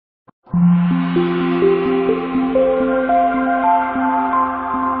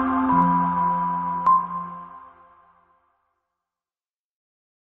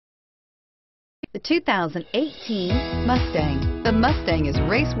2018 Mustang. The Mustang is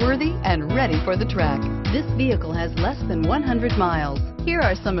race-worthy and ready for the track. This vehicle has less than 100 miles. Here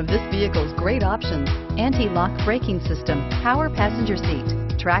are some of this vehicle's great options: anti-lock braking system, power passenger seat,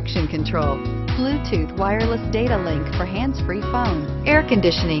 traction control, Bluetooth wireless data link for hands-free phone, air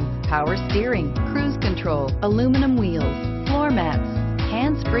conditioning, power steering, cruise control, aluminum wheels, floor mats,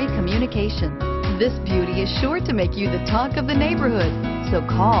 hands-free communication. This beauty is sure to make you the talk of the neighborhood. So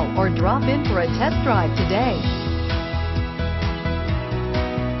call or drop in for a test drive today.